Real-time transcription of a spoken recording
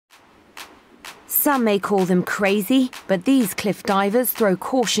Some may call them crazy, but these cliff divers throw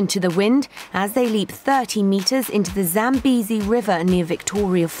caution to the wind as they leap 30 meters into the Zambezi River near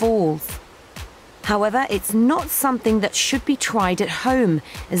Victoria Falls. However, it's not something that should be tried at home,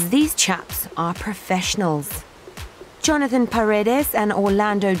 as these chaps are professionals. Jonathan Paredes and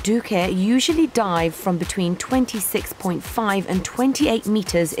Orlando Duque usually dive from between 26.5 and 28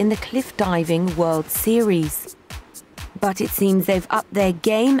 meters in the Cliff Diving World Series. But it seems they've upped their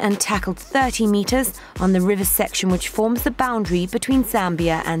game and tackled 30 meters on the river section which forms the boundary between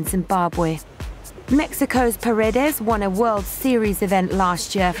Zambia and Zimbabwe. Mexico's Paredes won a World Series event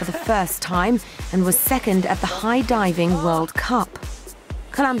last year for the first time and was second at the High Diving World Cup.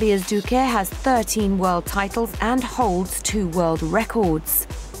 Colombia's Duque has 13 world titles and holds 2 world records.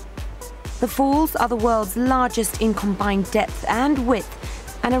 The falls are the world's largest in combined depth and width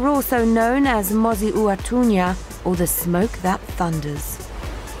and are also known as Mosi-oa-Tunya, or the smoke that thunders.